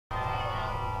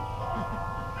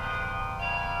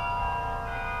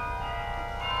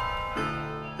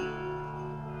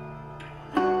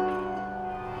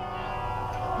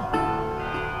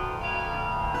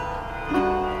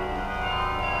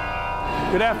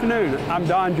Good afternoon. I'm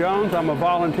Don Jones. I'm a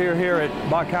volunteer here at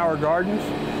Bok Tower Gardens.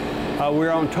 We're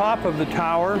on top of the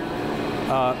tower,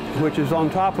 which is on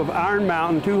top of Iron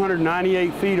Mountain,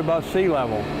 298 feet above sea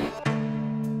level.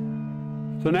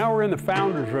 So now we're in the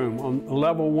founder's room on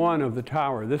level 1 of the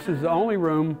tower. This is the only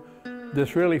room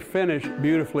that's really finished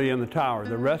beautifully in the tower.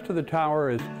 The rest of the tower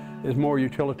is more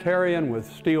utilitarian with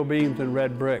steel beams and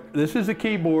red brick. This is a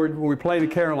keyboard where we play the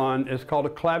carillon. It's called a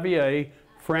clavier,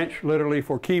 French literally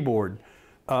for keyboard.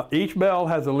 Each bell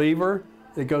has a lever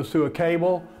that goes through a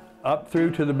cable up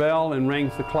through to the bell and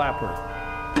rings the clapper.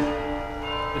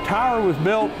 The tower was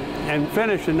built and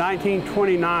finished in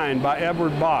 1929 by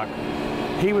Edward Bok.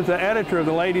 He was the editor of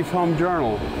the Ladies' Home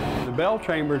Journal. The bell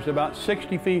chamber is about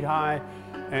 60 feet high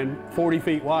and 40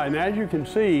 feet wide. And as you can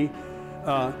see,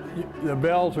 the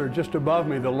bells are just above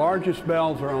me. The largest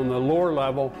bells are on the lower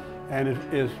level, and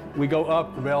as we go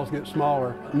up, the bells get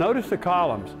smaller. Notice the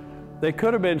columns. They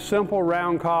could have been simple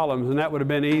round columns, and that would have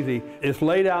been easy. It's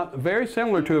laid out very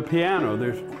similar to a piano.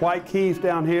 There's white keys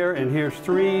down here, and here's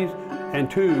 3s and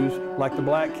 2s, like the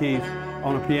black keys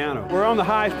on a piano. We're on the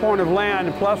highest point of land,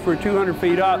 and plus we're 200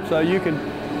 feet up, so you can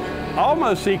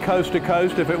almost see coast to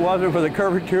coast if it wasn't for the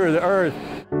curvature of the earth.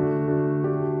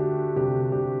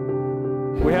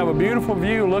 We have a beautiful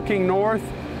view looking north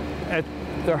at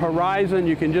the horizon.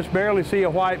 You can just barely see a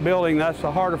white building. That's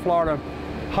the Heart of Florida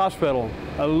Hospital.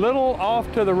 A little off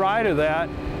to the right of that,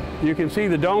 you can see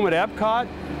the dome at Epcot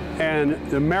and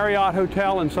the Marriott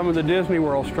Hotel and some of the Disney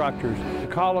World structures. The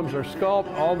columns are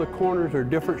sculpted, all the corners are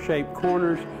different shaped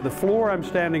corners. The floor I'm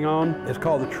standing on is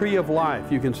called the Tree of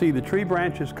Life. You can see the tree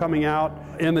branches coming out.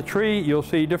 In the tree, you'll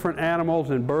see different animals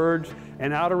and birds,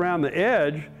 and out around the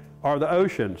edge are the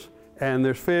oceans. And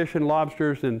there's fish and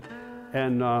lobsters and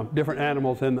different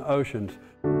animals in the oceans.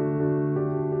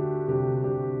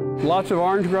 Lots of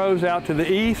orange groves out to the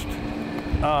east.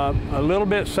 A little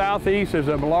bit southeast is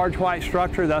a large white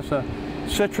structure. That's a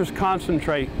citrus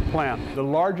concentrate plant. The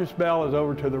largest bell is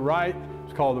over to the right.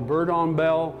 It's called the Bourdon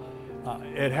bell.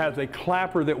 It has a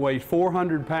clapper that weighs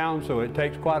 400 pounds, so it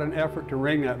takes quite an effort to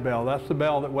ring that bell. That's the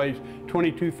bell that weighs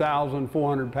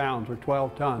 22,400 pounds, or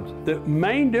 12 tons. The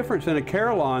main difference in a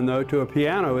carillon, though, to a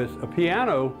piano is a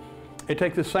piano, it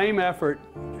takes the same effort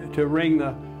to ring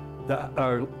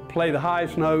or play the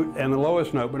highest note and the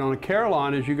lowest note, but on a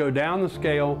carillon, as you go down the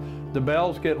scale, the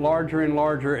bells get larger and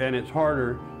larger, and it's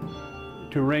harder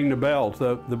to ring the bells.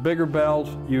 The bigger bells,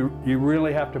 you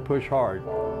really have to push hard.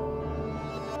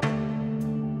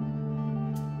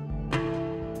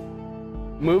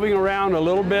 Moving around a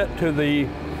little bit to the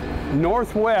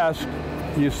northwest,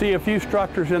 you see a few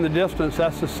structures in the distance.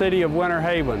 That's the city of Winter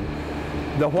Haven.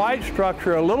 The white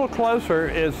structure a little closer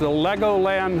is the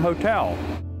Legoland Hotel.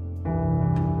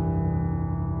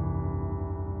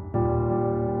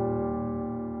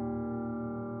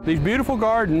 These beautiful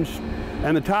gardens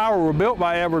and the tower were built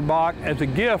by Edward Bok as a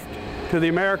gift to the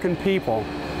American people.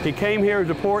 He came here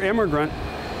as a poor immigrant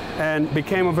and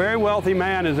became a very wealthy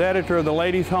man as editor of the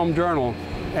Ladies' Home Journal,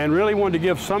 and really wanted to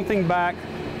give something back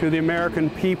to the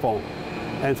American people.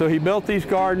 And so he built these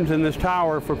gardens and this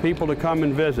tower for people to come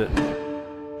and visit.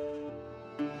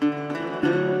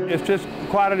 It's just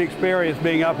quite an experience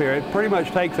being up here. It pretty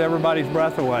much takes everybody's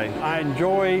breath away. I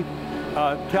enjoy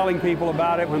telling people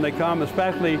about it when they come,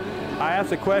 especially I ask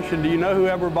the question, do you know who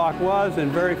Edward Bok was?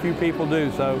 And very few people do,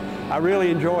 so I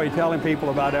really enjoy telling people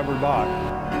about Edward Bok.